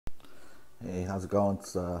Hey, how's it going?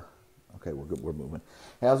 Okay. We're good. We're moving.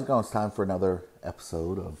 Hey, how's it going? It's time for another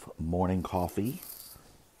episode of Morning Coffee.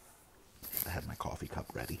 I had my coffee cup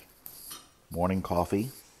ready. Morning Coffee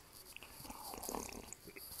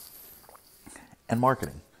and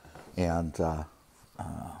Marketing. And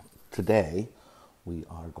today we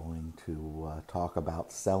are going to talk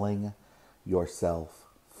about selling yourself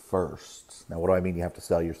first. Now, what do I mean? You have to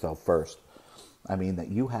sell yourself first. I mean that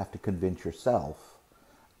you have to convince yourself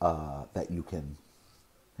that you can.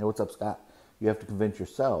 Hey, what's up, Scott? You have to convince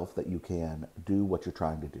yourself that you can do what you're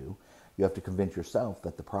trying to do. You have to convince yourself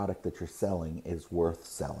that the product that you're selling is worth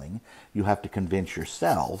selling. You have to convince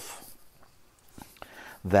yourself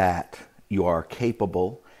that you are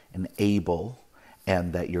capable and able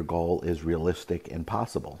and that your goal is realistic and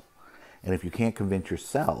possible. And if you can't convince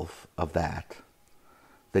yourself of that,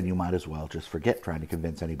 then you might as well just forget trying to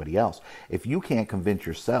convince anybody else. If you can't convince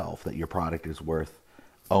yourself that your product is worth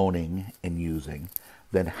owning and using,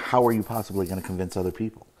 then how are you possibly going to convince other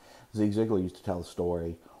people? Zig Ziglar used to tell a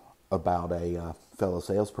story about a fellow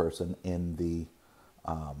salesperson in the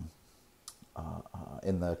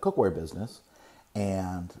cookware business,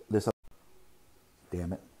 and this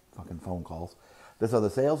damn it, fucking phone calls. This other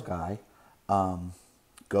sales guy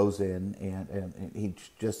goes in and he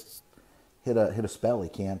just hit a spell. He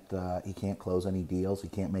can't close any deals. He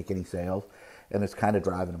can't make any sales, and it's kind of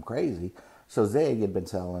driving him crazy. So Zig had been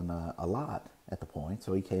selling a lot at the point,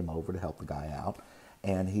 so he came over to help the guy out,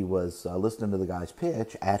 and he was listening to the guy's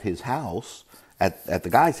pitch at his house, at the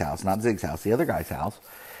guy's house, not Zig's house, the other guy's house,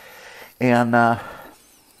 and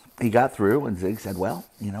he got through, and Zig said, well,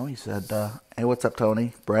 he said, hey, what's up,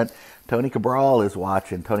 Tony? Brent, Tony Cabral is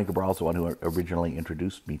watching. Tony Cabral's the one who originally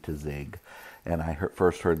introduced me to Zig, and I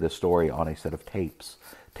first heard this story on a set of tapes.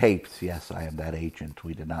 Tapes, yes, I am that agent.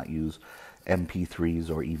 We did not use MP3s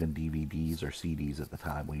or even DVDs or CDs at the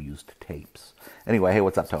time. We used tapes. Anyway, hey,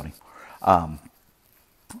 what's up, Tony?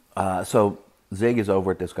 So Zig is over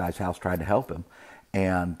at this guy's house trying to help him,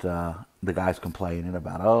 and the guy's complaining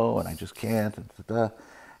about, and I just can't,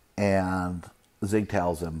 and Zig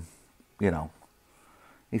tells him,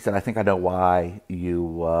 he said, I think I know why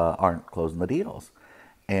you aren't closing the deals.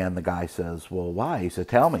 And the guy says, well, why? He said,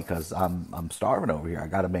 tell me, because I'm starving over here. I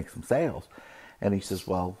got to make some sales. And he says,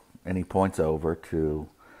 well, and he points over to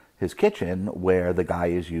his kitchen where the guy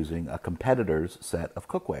is using a competitor's set of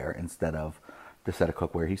cookware instead of the set of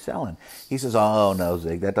cookware he's selling. He says, oh, no,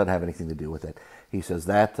 Zig, that doesn't have anything to do with it. He says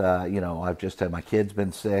that, I've just had, my kid's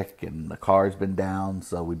been sick and the car's been down,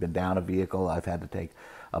 so we've been down a vehicle. I've had to take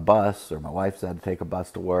a bus, or my wife's had to take a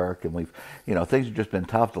bus to work, and we've, things have just been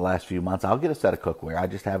tough the last few months. I'll get a set of cookware. I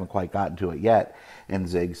just haven't quite gotten to it yet. And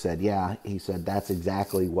Zig said, yeah, he said, that's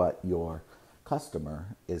exactly what your customer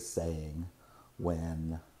is saying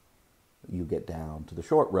when you get down to the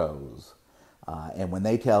short rows. And when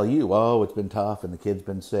they tell you, it's been tough and the kid's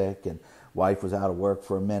been sick and wife was out of work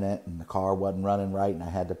for a minute and the car wasn't running right and I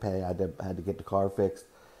had to pay, I had to get the car fixed,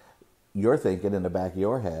 you're thinking in the back of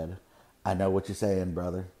your head, I know what you're saying,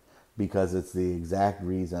 brother, because it's the exact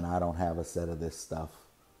reason I don't have a set of this stuff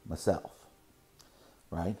myself,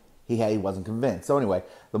 right? He wasn't convinced. So anyway,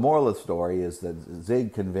 the moral of the story is that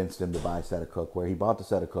Zig convinced him to buy a set of cookware. He bought the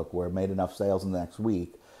set of cookware, made enough sales in the next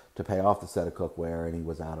week to pay off the set of cookware, and he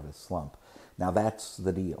was out of his slump. Now that's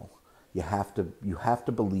the deal. You have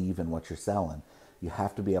to believe in what you're selling. You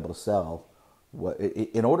have to be able to sell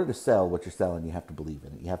in order to sell what you're selling. You have to believe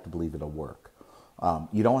in it. You have to believe it'll work.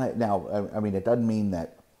 You don't have, now. I mean, it doesn't mean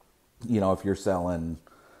that if you're selling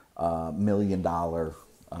 $1 million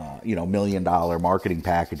marketing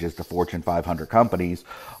packages to Fortune 500 companies,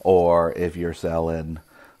 or if you're selling,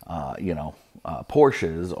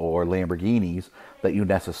 Porsches or Lamborghinis, that you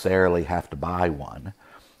necessarily have to buy one.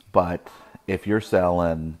 But if you're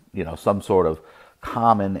selling, some sort of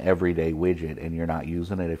common everyday widget and you're not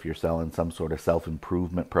using it, if you're selling some sort of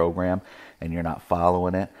self-improvement program and you're not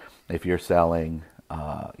following it, if you're selling,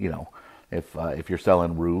 if you're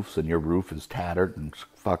selling roofs and your roof is tattered and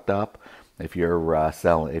fucked up, if you're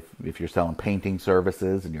selling painting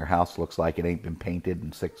services and your house looks like it ain't been painted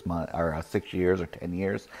in 6 months or 6 years or 10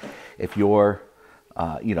 years, if you're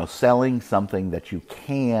selling something that you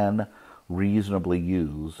can reasonably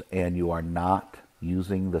use and you are not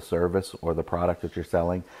using the service or the product that you're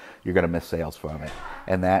selling, you're going to miss sales from it.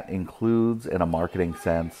 And that includes in a marketing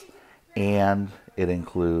sense, and it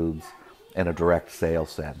includes in a direct sales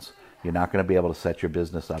sense. You're not going to be able to set your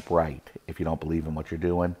business up right if you don't believe in what you're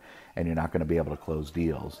doing, and you're not going to be able to close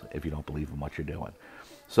deals if you don't believe in what you're doing.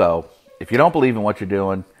 So if you don't believe in what you're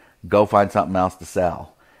doing, go find something else to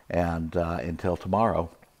sell. And until tomorrow,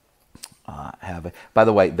 have it. By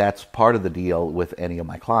the way, that's part of the deal with any of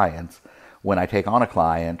my clients. when I take on a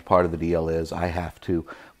client, part of the deal is I have to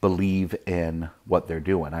believe in what they're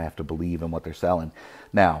doing. I have to believe in what they're selling.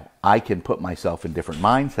 Now, I can put myself in different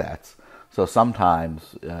mindsets. So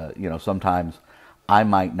sometimes, sometimes I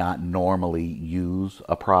might not normally use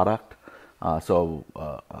a product.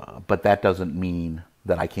 But that doesn't mean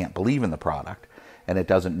that I can't believe in the product. And it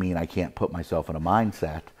doesn't mean I can't put myself in a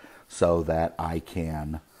mindset so that I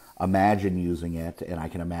can imagine using it and I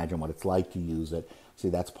can imagine what it's like to use it. See,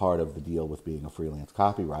 that's part of the deal with being a freelance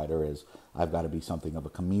copywriter is I've got to be something of a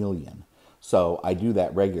chameleon. So I do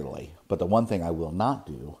that regularly. But the one thing I will not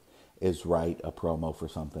do is write a promo for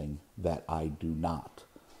something that I do not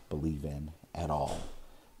believe in at all,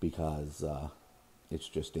 because it's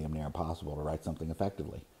just damn near impossible to write something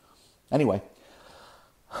effectively. Anyway,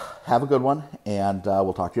 have a good one, and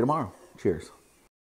we'll talk to you tomorrow. Cheers.